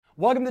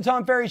Welcome to the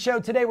Tom Ferry Show.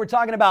 Today we're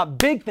talking about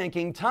big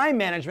thinking, time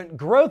management,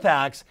 growth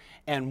hacks,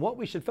 and what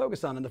we should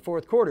focus on in the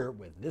fourth quarter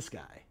with this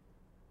guy.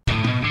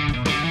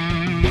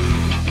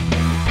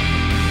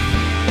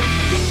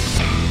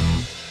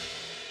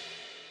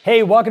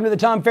 Hey, welcome to the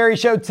Tom Ferry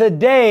Show.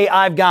 Today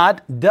I've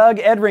got Doug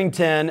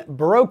Edrington,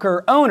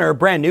 broker owner,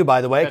 brand new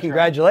by the way. That's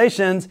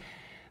Congratulations. Right.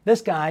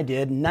 This guy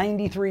did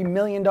 $93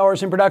 million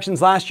in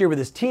productions last year with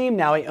his team.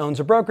 Now he owns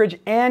a brokerage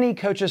and he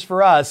coaches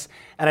for us.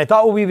 And I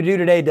thought what we would do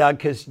today, Doug,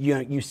 because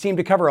you seem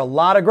to cover a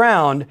lot of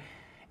ground,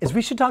 is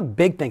we should talk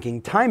big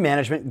thinking, time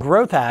management,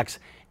 growth hacks,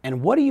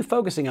 and what are you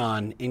focusing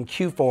on in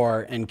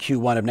Q4 and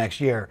Q1 of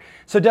next year?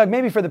 So Doug,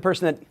 maybe for the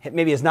person that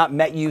maybe has not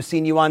met you,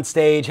 seen you on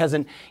stage,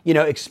 hasn't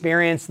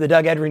experienced the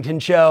Doug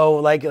Edrington Show,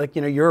 like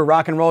you're a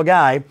rock and roll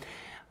guy.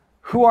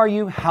 Who are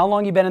you? How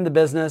long you been in the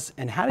business?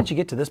 And how did you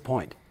get to this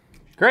point?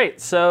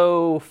 Great.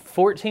 So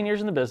 14 years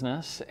in the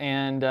business,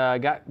 and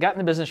got in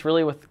the business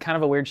really with kind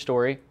of a weird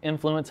story.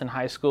 Influence in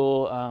high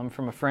school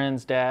from a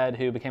friend's dad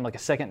who became like a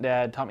second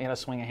dad, taught me how to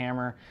swing a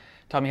hammer,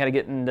 taught me how to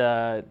get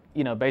into,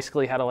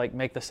 basically how to like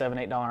make the $7,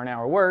 $8 an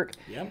hour work.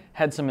 Yep.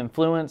 Had some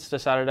influence,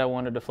 decided I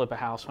wanted to flip a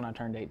house when I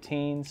turned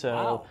 18.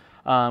 So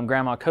wow.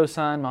 Grandma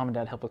co-signed, mom and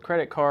dad helped with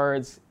credit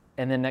cards.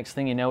 And then next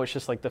thing you know, it's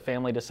just like the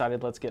family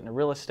decided, let's get into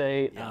real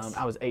estate. Yes.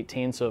 I was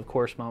 18, so of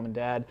course mom and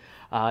dad,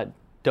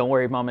 don't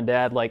worry, mom and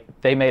dad, like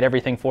they made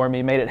everything for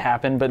me, made it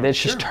happen, but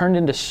it's just turned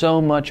into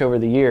so much over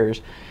the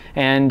years.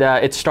 And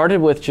it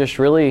started with just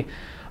really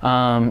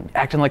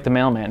acting like the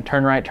mailman,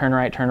 turn right, turn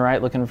right, turn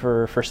right, looking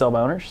for sell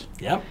by owners.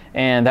 Yep.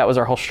 And that was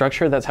our whole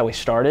structure. That's how we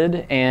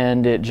started.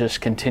 And it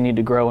just continued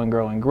to grow and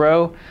grow and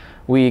grow.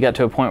 We got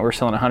to a point where we're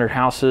selling 100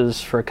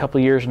 houses for a couple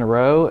of years in a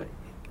row,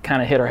 kind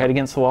of hit our head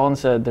against the wall and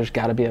said, there's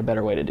got to be a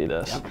better way to do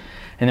this. Yep.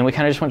 And then we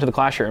kind of just went to the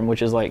classroom,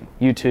 which is like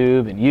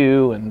YouTube and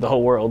you and the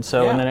whole world.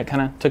 So, and then it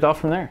kind of took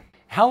off from there.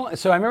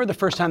 So I remember the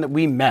first time that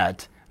we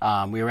met,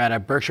 we were at a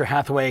Berkshire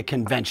Hathaway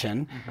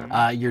convention.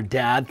 Mm-hmm. Your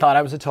dad thought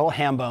I was a total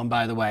ham bone,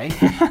 by the way.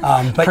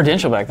 But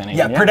Prudential back then.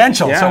 Yeah,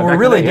 Prudential. Yeah, so we're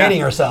really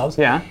dating ourselves.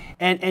 Yeah.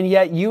 And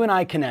yet you and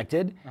I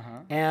connected.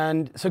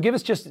 And so give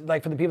us just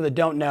like for the people that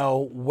don't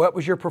know, what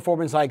was your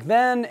performance like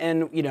then?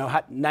 And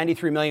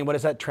 93 million, what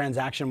is that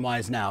transaction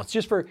wise now? It's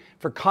just for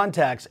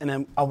context, and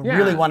then I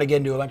really want to get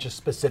into a bunch of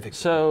specifics.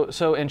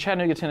 So in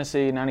Chattanooga,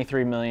 Tennessee,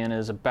 93 million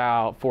is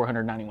about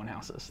 491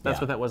 houses. That's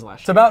what that was last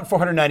year. It's about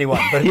 491,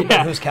 but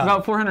who's counting?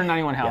 About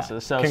 491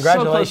 houses. So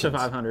congratulations. So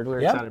close to 500. We were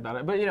excited about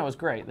it. But it was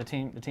great. The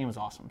team was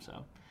awesome.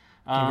 So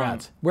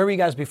congrats. Where were you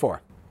guys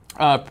before?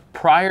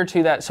 Prior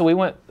to that, so we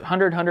went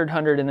 100, 100,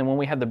 100, and then when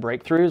we had the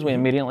breakthroughs, we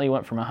immediately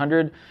went from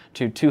 100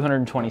 to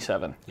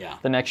 227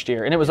 the next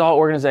year. And it was all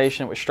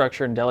organization, it was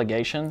structure and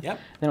delegation. Yep.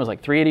 Then it was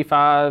like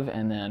 385,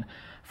 and then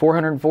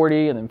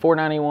 440, and then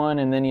 491,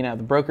 and then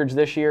the brokerage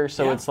this year.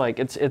 So it's like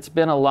it's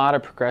been a lot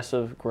of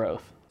progressive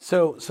growth.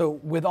 So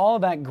with all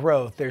of that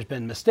growth, there's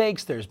been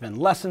mistakes, there's been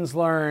lessons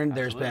learned,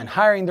 there's been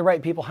hiring the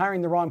right people,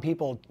 hiring the wrong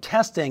people,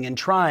 testing and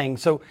trying.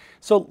 So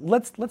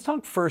let's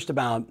talk first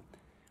about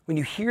when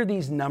you hear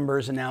these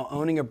numbers and now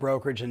owning a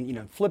brokerage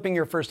and flipping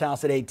your first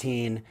house at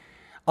 18,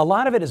 a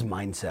lot of it is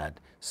mindset.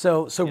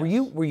 So were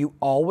you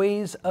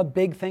always a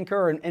big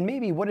thinker? And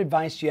maybe what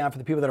advice do you have for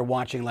the people that are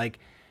watching? Like,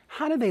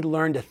 how do they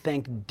learn to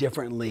think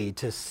differently,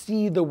 to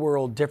see the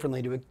world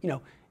differently, to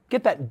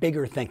get that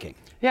bigger thinking?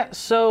 Yeah.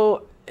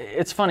 So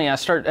it's funny.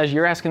 As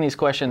you're asking these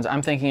questions,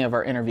 I'm thinking of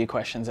our interview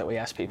questions that we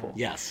ask people.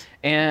 Yes.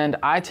 And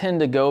I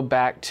tend to go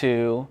back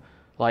to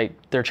like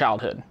their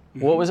childhood.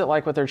 Mm-hmm. What was it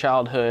like with their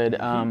childhood?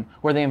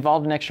 Were they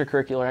involved in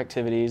extracurricular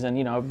activities?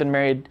 And I've been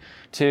married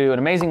to an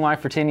amazing wife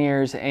for 10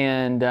 years,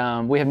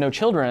 and we have no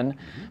children.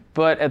 Mm-hmm.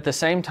 But at the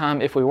same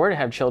time, if we were to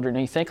have children,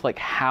 you think like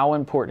how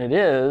important it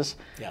is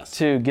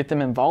to get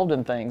them involved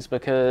in things,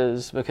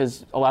 because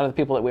a lot of the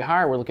people that we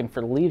hire, we're looking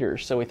for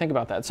leaders. So we think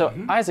about that. So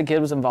I, as a kid,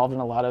 was involved in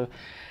a lot of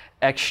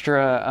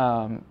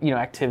extra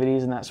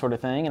activities and that sort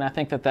of thing, and I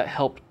think that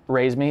helped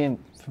raise me. In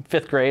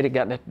fifth grade, I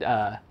got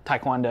into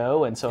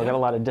Taekwondo, and so I got a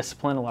lot of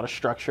discipline, a lot of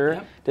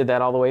structure. Did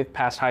that all the way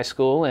past high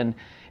school, and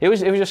it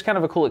was just kind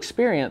of a cool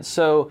experience.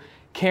 So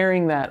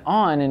carrying that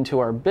on into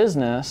our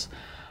business,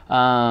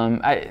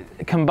 I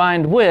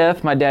combined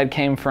with my dad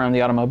came from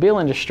the automobile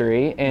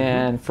industry,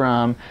 and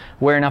from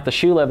wearing out the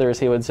shoe leather, as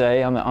he would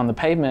say, on the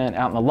pavement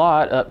out in the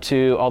lot,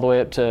 all the way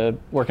up to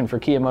working for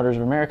Kia Motors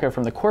of America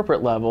from the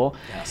corporate level.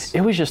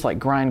 It was just like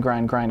grind.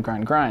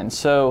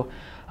 So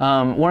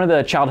one of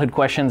the childhood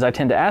questions I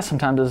tend to ask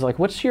sometimes is like,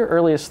 what's your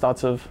earliest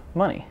thoughts of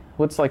money?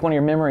 What's like one of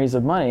your memories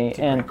of money? That's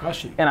a great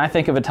question. And I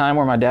think of a time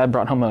where my dad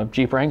brought home a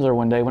Jeep Wrangler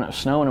one day when it was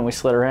snowing, and we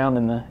slid around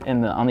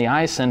on the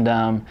ice, and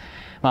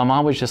my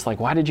mom was just like,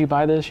 why did you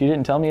buy this? You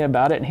didn't tell me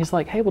about it. And he's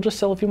like, hey, we'll just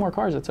sell a few more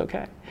cars. It's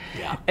okay.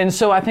 Yeah. And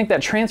so I think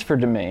that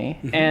transferred to me.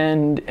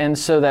 And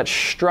so that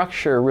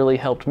structure really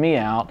helped me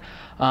out.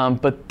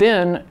 But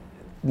then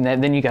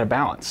you got to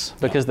balance,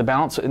 because the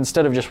balance,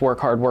 instead of just work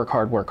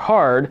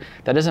hard,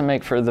 that doesn't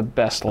make for the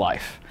best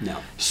life. No.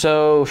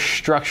 So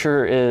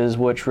structure is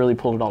what's really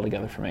pulled it all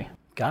together for me.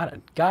 Got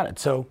it. Got it.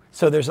 So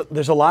there's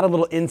a lot of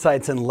little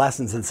insights and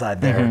lessons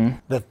inside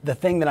there. The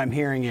thing that I'm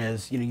hearing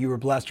is, you were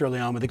blessed early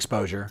on with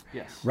exposure,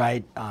 Yes.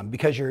 right?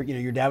 Because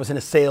your dad was in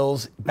a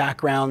sales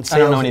background, I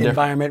don't know sales any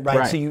environment, right?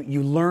 Right. So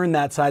you learn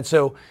that side.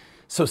 So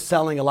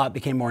selling a lot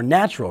became more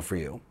natural for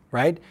you,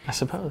 right? I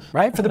suppose.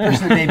 Right? For the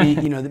person that maybe,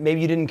 that maybe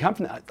you didn't come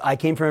from that. I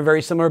came from a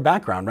very similar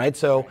background, right?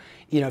 So,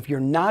 if you're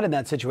not in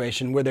that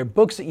situation, were there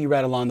books that you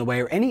read along the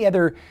way or any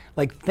other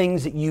like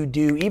things that you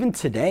do even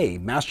today,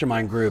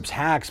 mastermind groups,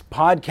 hacks,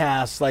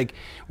 podcasts, like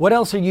what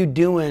else are you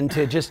doing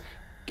to just,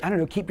 I don't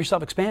know, keep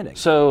yourself expanding?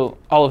 So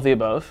all of the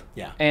above.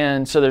 Yeah.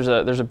 And so there's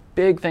a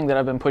big thing that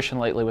I've been pushing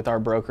lately with our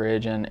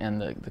brokerage and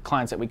the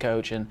clients that we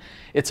coach. And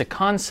it's a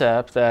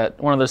concept that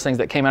one of those things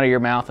that came out of your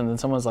mouth and then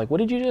someone's like, what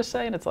did you just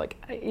say? And it's like,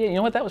 hey, you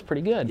know what, that was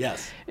pretty good.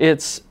 Yes.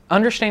 It's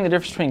understanding the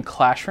difference between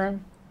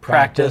classroom,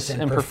 practice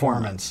and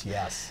performance.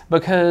 Yes.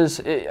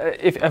 Because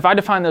if I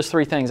define those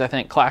three things, I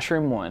think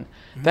classroom one,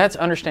 that's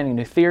understanding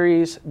new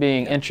theories,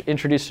 being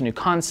introduced to new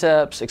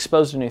concepts,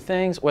 exposed to new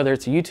things, whether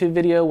it's a YouTube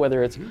video,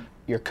 whether it's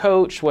your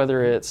coach,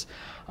 whether it's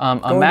a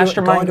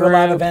mastermind going to a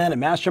live group. event, a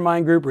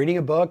mastermind group, reading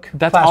a book.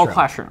 That's all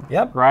classroom.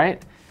 Yep.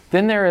 Right?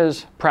 Then there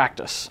is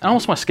practice. I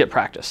almost want to skip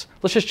practice.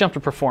 Let's just jump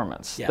to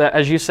performance. Yeah. That,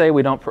 as you say,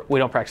 we don't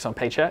practice on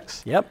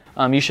paychecks. Yep.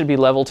 You should be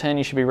level 10.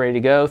 You should be ready to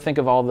go. Think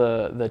of all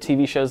the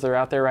TV shows that are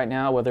out there right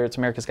now, whether it's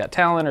America's Got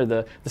Talent or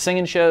the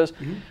singing shows.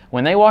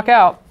 When they walk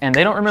out and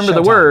they don't remember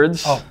the Showtime.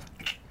 words,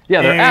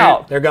 yeah, they're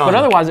out. They're gone. But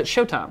otherwise, it's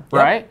showtime,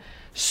 right?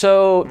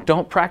 So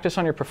don't practice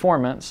on your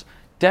performance.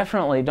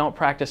 Definitely don't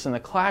practice in the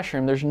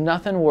classroom. There's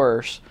nothing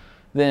worse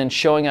than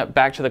showing up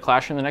back to the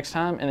classroom the next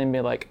time and then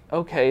be like,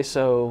 okay,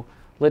 so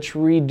let's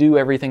redo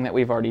everything that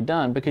we've already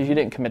done because you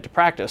didn't commit to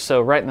practice.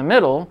 So right in the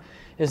middle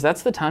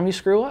that's the time you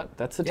screw up.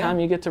 That's the time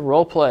you get to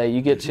role play.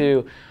 You get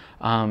to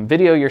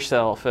video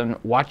yourself and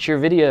watch your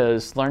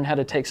videos, learn how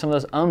to take some of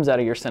those ums out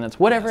of your sentence,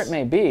 whatever it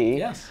may be.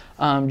 Yes.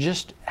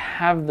 Just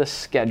have the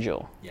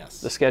schedule.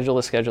 Yes. The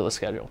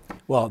schedule.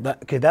 Well,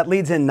 that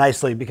leads in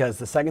nicely because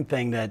the second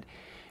thing that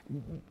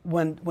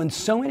when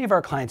so many of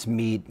our clients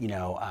meet,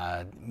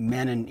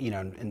 men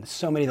and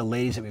so many of the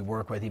ladies that we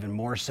work with, even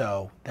more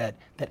so, that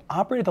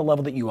operate at the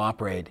level that you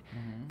operate,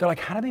 they're like,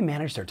 how do they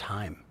manage their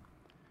time?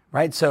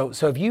 Right? So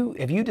if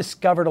you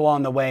discovered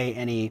along the way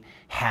any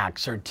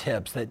hacks or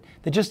tips that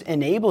just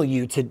enable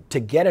you to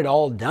get it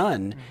all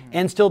done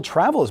and still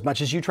travel as much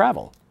as you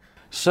travel?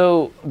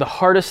 So the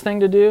hardest thing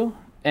to do,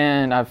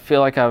 and I feel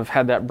like I've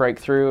had that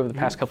breakthrough over the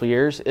past couple of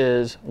years,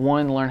 is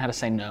one, learn how to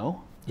say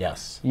no.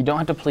 Yes. You don't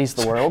have to please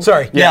the world.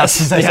 Sorry.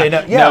 Yes. I say no.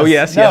 Yes. No.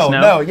 Yes. No. Yes.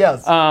 No. No.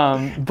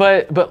 Yes.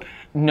 But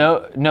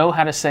know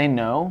how to say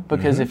no,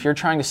 because if you're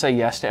trying to say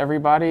yes to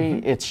everybody,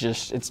 it's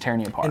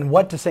tearing you apart. And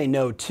what to say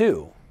no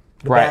to.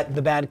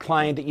 The bad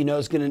client that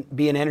is going to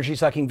be an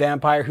energy-sucking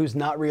vampire who's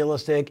not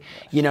realistic,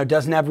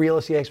 doesn't have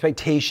realistic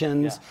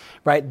expectations,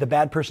 right? The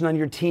bad person on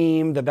your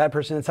team, the bad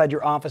person inside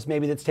your office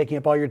maybe that's taking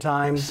up all your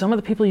time. Some of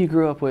the people you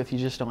grew up with, you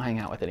just don't hang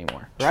out with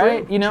anymore,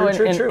 right?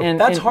 True. And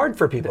that's hard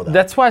for people, though.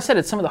 That's why I said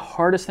it's some of the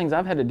hardest things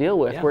I've had to deal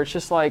with, where it's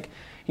just like,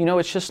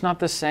 it's just not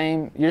the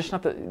same. You're just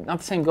not the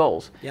same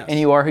goals, and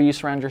you are who you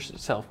surround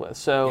yourself with.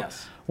 So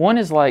one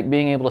is like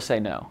being able to say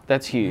no.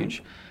 That's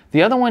huge.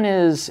 The other one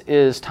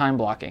is time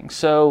blocking.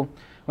 So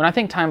when I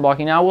think time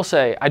blocking, now I will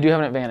say I do have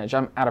an advantage.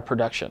 I'm out of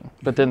production.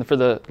 But then for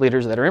the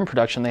leaders that are in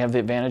production, they have the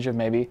advantage of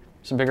maybe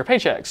some bigger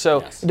paychecks. So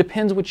it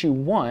depends what you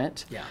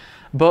want. Yeah.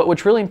 But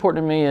what's really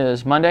important to me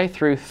is Monday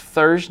through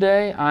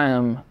Thursday,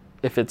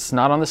 if it's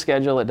not on the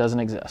schedule, it doesn't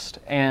exist.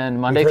 And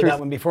Monday We've heard that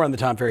one before on the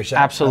Tom Ferry Show.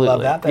 Absolutely. I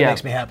love that. That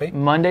makes me happy.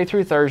 Monday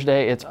through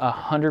Thursday, it's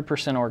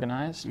 100%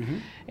 organized.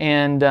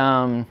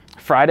 And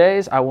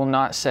Fridays, I will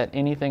not set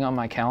anything on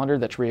my calendar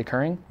that's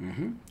reoccurring.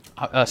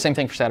 Same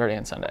thing for Saturday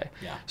and Sunday.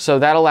 Yeah. So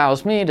that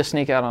allows me to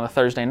sneak out on a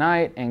Thursday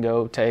night and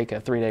go take a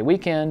 3-day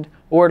weekend,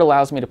 or it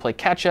allows me to play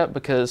catch up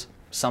because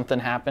something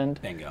happened.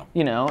 Bingo.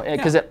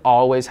 Because it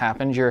always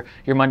happens. Your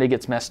Monday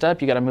gets messed up.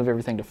 You got to move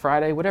everything to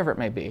Friday, whatever it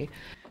may be.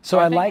 So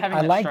I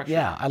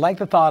like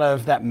the thought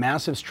of that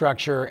massive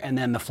structure and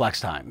then the flex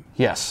time.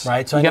 Yes.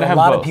 Right. So I know a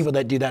lot of people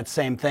that do that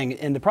same thing.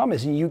 And the problem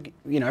is,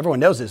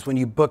 everyone knows this. When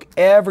you book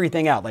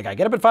everything out, like I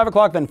get up at 5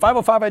 o'clock, then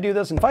 5:05 I do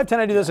this, and 5:10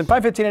 I do this, and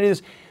 5:15 I do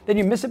this, then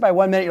you miss it by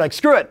 1 minute. You're like,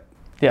 screw it.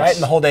 Yes. Right?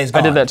 And the whole day's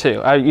gone. I did that too.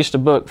 I used to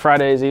book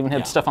Fridays, even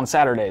had stuff on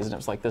Saturdays, and it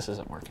was like, this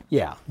isn't working.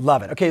 Yeah,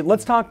 love it. Okay,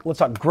 let's talk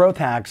growth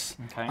hacks,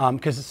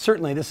 because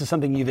certainly this is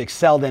something you've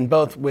excelled in,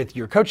 both with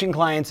your coaching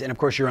clients and of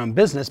course your own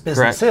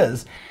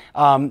businesses.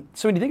 So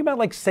when you think about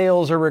like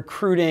sales or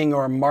recruiting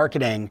or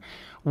marketing,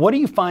 what are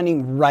you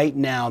finding right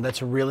now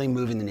that's really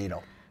moving the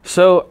needle?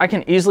 So I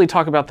can easily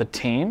talk about the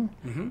team,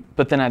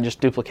 but then I just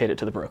duplicate it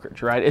to the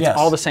brokerage, right? It's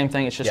all the same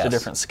thing, it's just a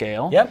different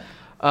scale. Yep.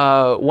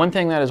 One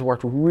thing that has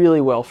worked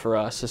really well for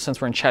us is,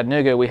 since we're in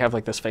Chattanooga, we have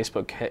like this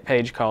Facebook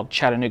page called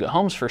Chattanooga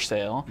Homes for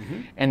Sale,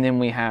 and then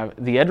we have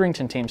the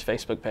Edrington team's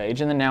Facebook page,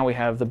 and then now we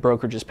have the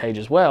brokerage's page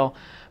as well.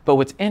 But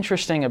what's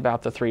interesting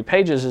about the 3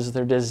 pages is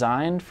they're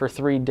designed for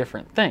 3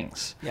 different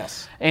things.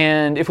 Yes.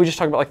 And if we just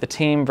talk about like the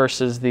team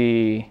versus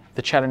the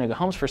Chattanooga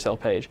Homes for Sale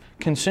page,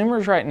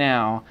 consumers right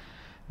now,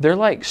 they're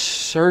like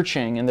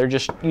searching and they're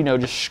just,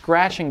 just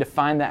scratching to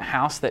find that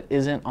house that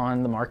isn't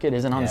on the market,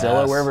 isn't on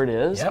Zillow, wherever it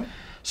is. Yep.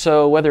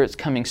 So whether it's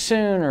coming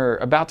soon or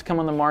about to come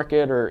on the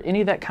market or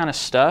any of that kind of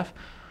stuff,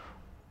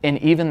 and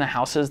even the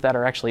houses that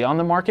are actually on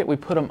the market, we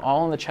put them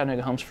all on the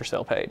Chattanooga Homes for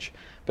Sale page.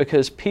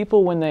 Because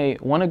people, when they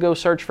want to go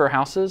search for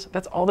houses,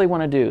 that's all they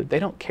want to do. They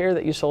don't care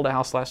that you sold a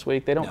house last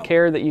week. They don't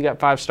care that you got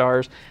 5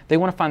 stars. They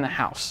want to find the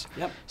house.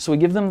 Yep. So we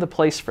give them the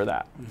place for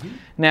that.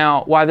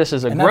 Now, why this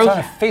is a growth...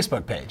 that's on a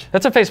Facebook page.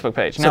 That's a Facebook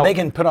page. So they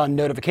can put on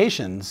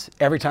notifications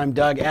every time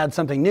Doug adds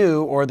something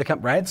new or the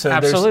company, right? So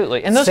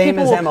absolutely. And those same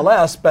people as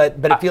MLS, but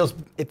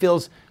it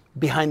feels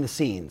behind the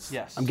scenes.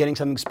 Yes. I'm getting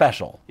something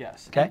special.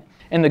 Yes. Okay.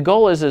 And the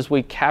goal is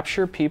we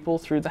capture people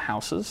through the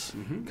houses,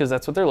 because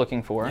that's what they're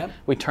looking for. Yep.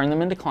 We turn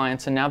them into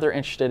clients, and now they're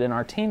interested in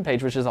our team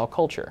page, which is all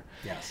culture.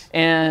 Yes.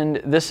 And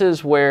this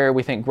is where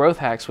we think growth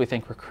hacks, we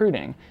think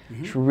recruiting.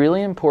 It's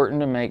really important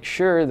to make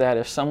sure that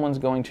if someone's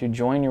going to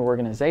join your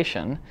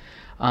organization,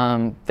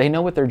 they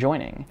know what they're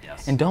joining.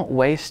 Yes. And don't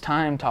waste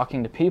time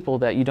talking to people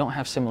that you don't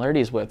have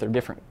similarities with or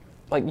different.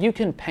 Like, you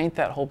can paint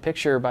that whole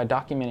picture by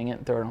documenting it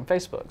and throw it on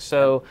Facebook.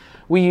 So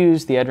we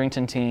use the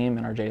Edrington team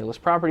and our JD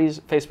List Properties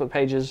Facebook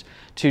pages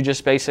to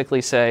just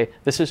basically say,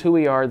 this is who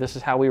we are, this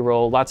is how we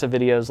roll, lots of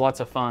videos, lots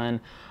of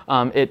fun.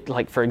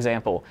 Like, for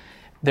example,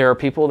 there are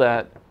people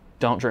that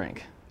don't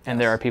drink,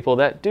 and there are people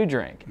that do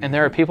drink, and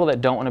there are people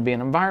that don't want to be in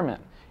an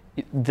environment.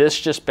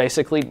 This just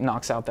basically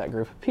knocks out that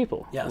group of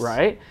people,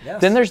 right? Yes.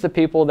 Then there's the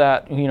people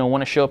that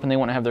want to show up and they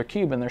want to have their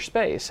cube in their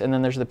space, and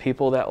then there's the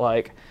people that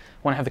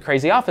want to have the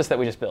crazy office that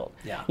we just built,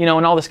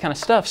 and all this kind of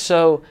stuff.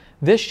 So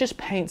this just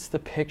paints the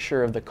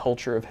picture of the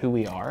culture of who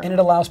we are. And it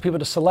allows people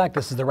to select,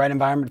 this is the right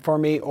environment for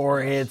me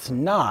or it's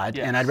not,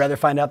 and I'd rather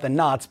find out the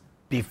nots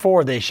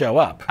before they show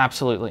up.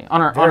 Absolutely.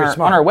 On our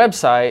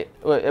website,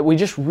 we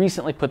just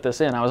recently put this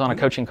in. I was on a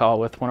coaching call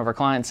with one of our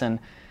clients, and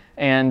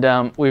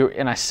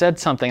I said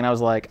something, and I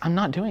was like, I'm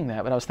not doing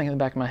that, but I was thinking in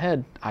the back of my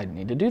head, I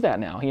need to do that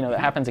now. That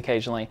happens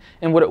occasionally.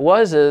 And what it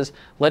was is,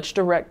 let's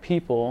direct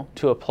people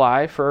to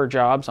apply for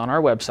jobs on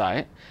our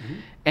website,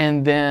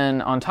 and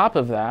then on top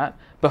of that,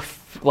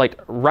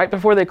 right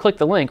before they click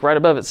the link, right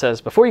above it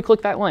says, before you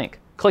click that link,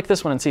 click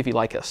this one and see if you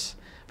like us,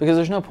 because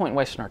there's no point in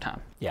wasting our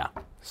time. Yeah,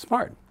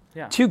 smart.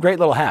 Yeah. 2 great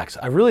little hacks.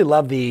 I really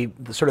love the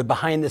sort of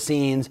behind the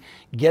scenes,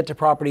 get to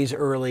properties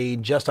early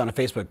just on a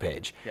Facebook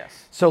page.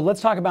 Yes. So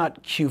let's talk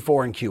about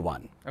Q4 and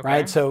Q1,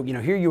 right? So,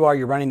 here you are,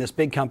 you're running this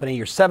big company,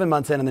 you're 7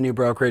 months in the new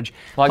brokerage,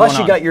 plus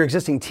you got your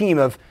existing team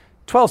of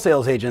 12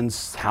 sales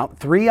agents,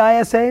 3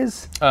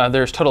 ISAs?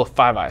 There's a total of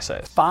 5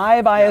 ISAs.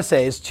 5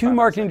 ISAs, 2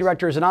 marketing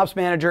directors, an ops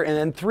manager, and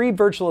then 3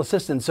 virtual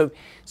assistants.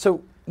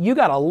 So you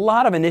got a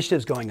lot of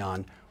initiatives going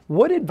on.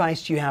 What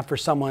advice do you have for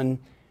someone?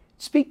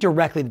 Speak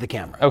directly to the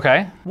camera.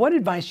 Okay. What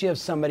advice do you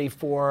have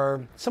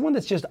for someone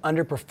that's just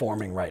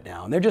underperforming right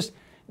now, and they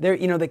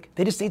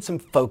just need some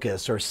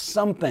focus or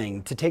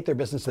something to take their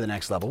business to the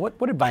next level?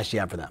 What advice do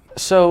you have for them?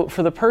 So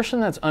for the person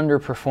that's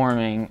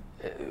underperforming,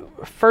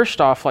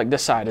 first off,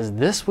 decide, is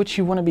this what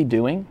you want to be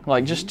doing?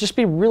 Just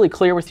be really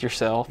clear with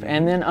yourself,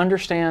 and then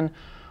understand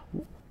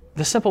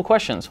the simple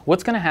questions.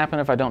 What's going to happen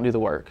if I don't do the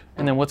work?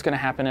 And then what's going to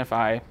happen if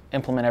I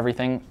implement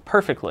everything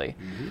perfectly?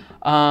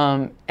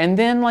 And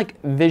then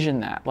vision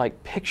that,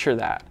 picture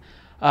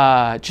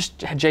that.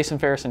 Just had Jason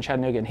Ferris in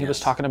Chattanooga, and he was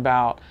talking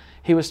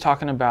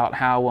about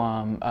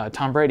how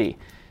Tom Brady,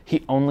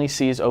 he only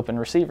sees open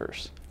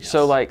receivers.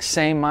 So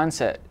same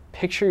mindset.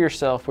 Picture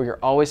yourself where you're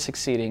always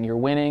succeeding, you're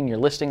winning, you're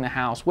listing the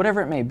house,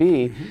 whatever it may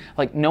be,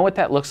 know what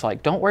that looks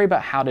like. Don't worry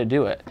about how to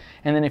do it.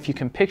 And then if you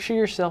can picture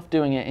yourself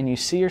doing it and you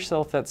see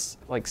yourself that's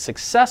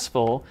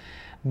successful,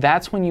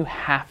 that's when you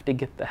have to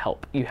get the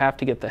help. You have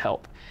to get the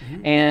help.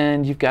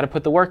 And you've got to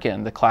put the work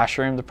in, the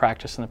classroom, the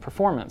practice, and the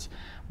performance.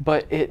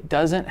 But it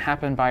doesn't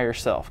happen by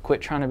yourself.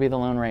 Quit trying to be the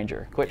Lone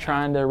Ranger. Quit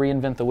trying to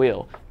reinvent the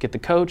wheel. Get the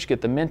coach,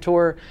 get the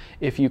mentor.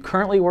 If you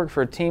currently work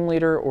for a team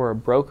leader or a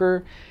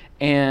broker,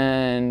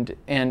 and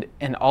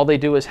all they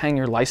do is hang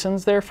your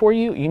license there for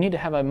you, you need to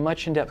have a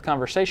much in-depth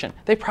conversation.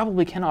 They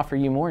probably can offer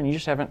you more, and you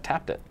just haven't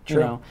tapped it.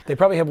 True. They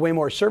probably have way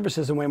more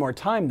services and way more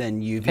time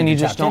than you've and you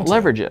just don't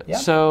leverage it. Yeah.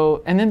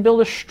 So, and then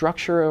build a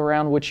structure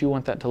around what you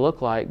want that to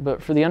look like.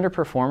 But for the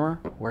underperformer,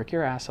 work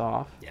your ass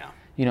off. Yeah.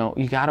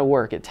 You got to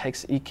work.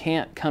 You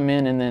can't come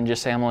in and then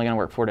just say, I'm only going to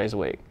work 4 days a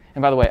week.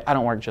 And by the way, I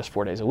don't work just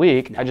 4 days a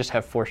week. No. I just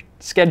have 4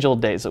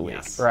 scheduled days a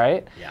week,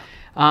 right? Yeah.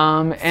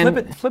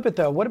 And flip it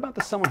though. What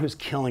about someone who's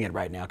killing it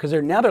right now? Because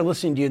they're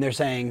listening to you and they're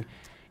saying,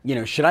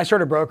 should I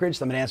start a brokerage?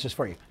 Someone answers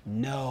for you.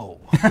 No.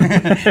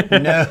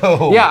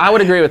 No. Yeah, I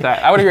would agree with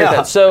that. With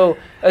that. So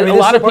a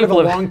lot of people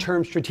have a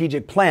long-term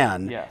strategic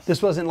plan. Yes.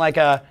 This wasn't like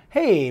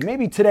hey,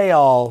 maybe today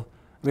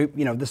we've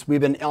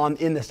been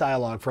in this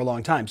dialogue for a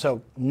long time.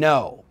 So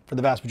no, for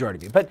the vast majority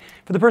of you. But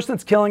for the person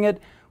that's killing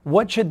it,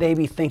 what should they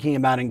be thinking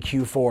about in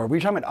Q4? We're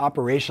talking about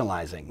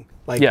operationalizing.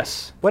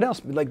 Yes. What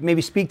else?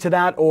 Maybe speak to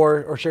that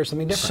or share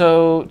something different.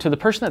 So to the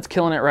person that's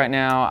killing it right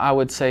now, I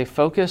would say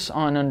focus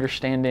on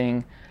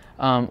understanding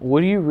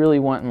what do you really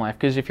want in life?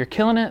 Because if you're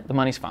killing it, the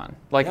money's fine.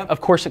 Like, Yep.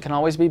 of course, it can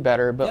always be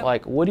better, but Yep.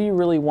 like, what do you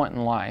really want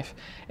in life?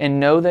 And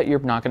know that you're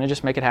not going to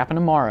just make it happen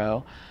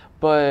tomorrow.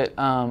 But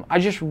I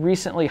just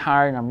recently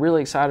hired, and I'm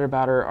really excited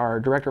about her,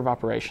 our director of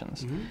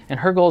operations. And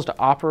her goal is to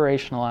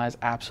operationalize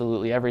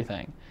absolutely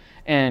everything.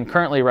 And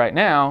currently, right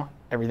now,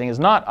 everything is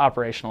not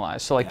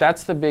operationalized. So like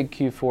that's the big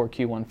Q4,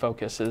 Q1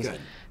 focus is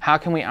how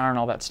can we iron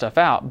all that stuff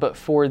out? But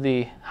for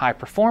the high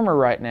performer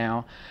right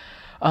now,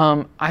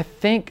 I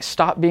think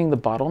stop being the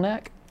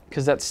bottleneck,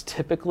 because that's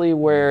typically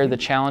where the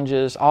challenge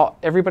is.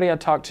 Everybody I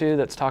talk to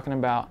that's talking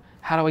about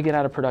how do I get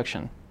out of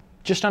production?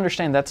 Just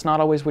understand that's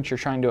not always what you're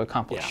trying to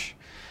accomplish.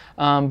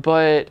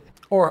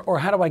 Or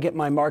how do I get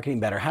my marketing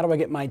better? How do I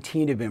get my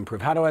team to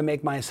improve? How do I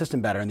make my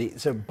assistant better?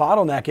 And so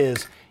bottleneck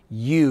is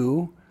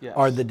you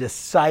are the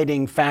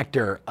deciding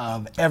factor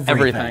of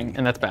everything.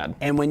 And that's bad.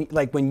 And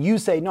when you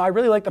say, no, I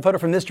really like the photo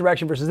from this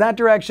direction versus that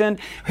direction.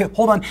 Hey,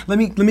 hold on, let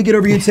me get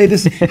over you and say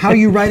this. How are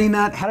you writing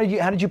that? How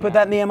did you put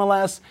that in the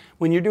MLS?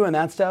 When you're doing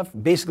that stuff,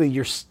 basically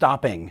you're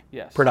stopping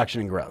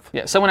production and growth.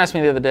 Yeah. Someone asked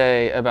me the other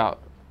day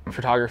about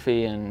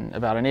photography and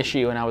about an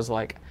issue, and I was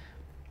like,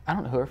 I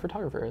don't know who our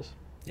photographer is.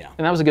 Yeah.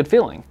 And that was a good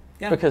feeling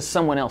because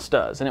someone else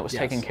does, and it was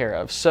taken care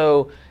of.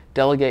 So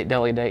delegate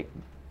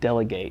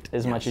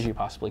as much as you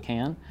possibly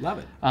can. Love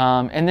it.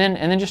 And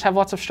then just have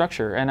lots of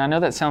structure. And I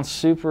know that sounds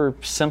super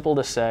simple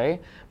to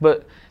say,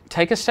 but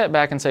take a step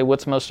back and say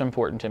what's most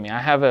important to me. I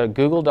have a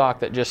Google Doc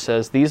that just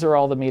says these are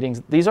all the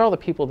meetings, these are all the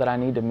people that I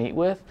need to meet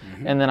with,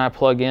 and then I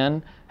plug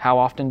in how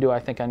often do I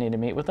think I need to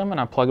meet with them,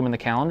 and I plug them in the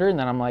calendar, and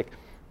then I'm like,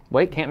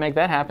 wait, can't make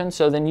that happen.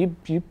 So then you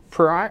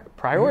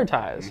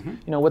prioritize.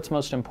 You know what's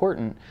most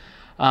important.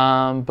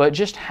 But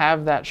just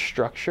have that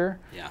structure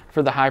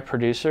for the high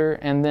producer.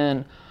 And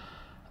then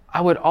I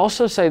would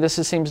also say this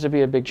seems to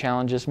be a big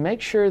challenge is make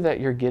sure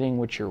that you're getting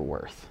what you're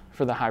worth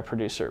for the high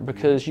producer,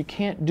 because you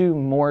can't do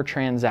more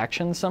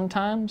transactions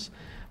sometimes,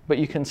 but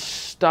you can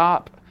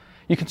start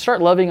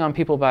loving on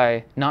people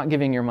by not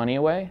giving your money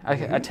away.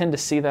 I tend to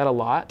see that a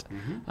lot,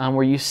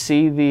 where you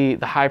see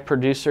the high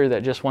producer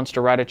that just wants to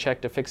write a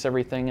check to fix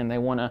everything and they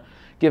want to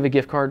give a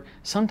gift card.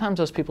 Sometimes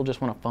those people just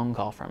want a phone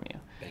call from you.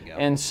 Bingo.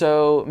 And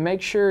so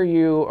make sure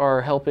you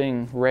are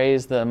helping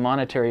raise the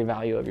monetary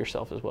value of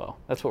yourself as well.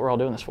 That's what we're all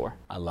doing this for.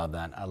 I love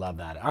that. I love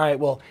that. All right.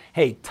 Well,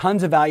 hey,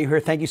 tons of value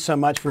here. Thank you so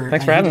much for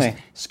having me.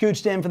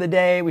 Scooched in for the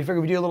day. We figured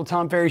we'd do a little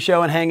Tom Ferry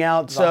show and hang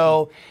out.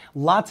 So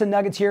lots of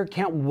nuggets here.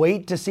 Can't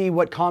wait to see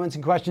what comments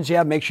and questions you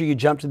have. Make sure you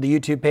jump to the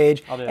YouTube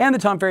page and the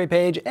Tom Ferry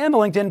page and the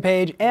LinkedIn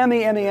page and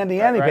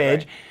the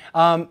page.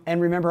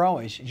 And remember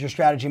always, your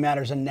strategy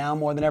matters, and now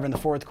more than ever in the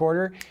fourth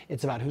quarter,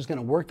 it's about who's going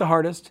to work the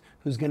hardest,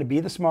 who's going to be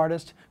the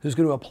smartest, who's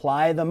going to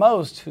apply the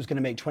most, who's going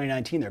to make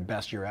 2019 their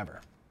best year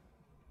ever.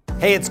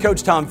 Hey, it's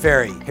Coach Tom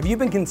Ferry. Have you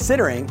been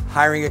considering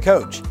hiring a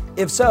coach?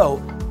 If so,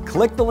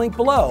 click the link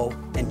below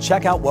and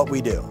check out what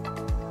we do.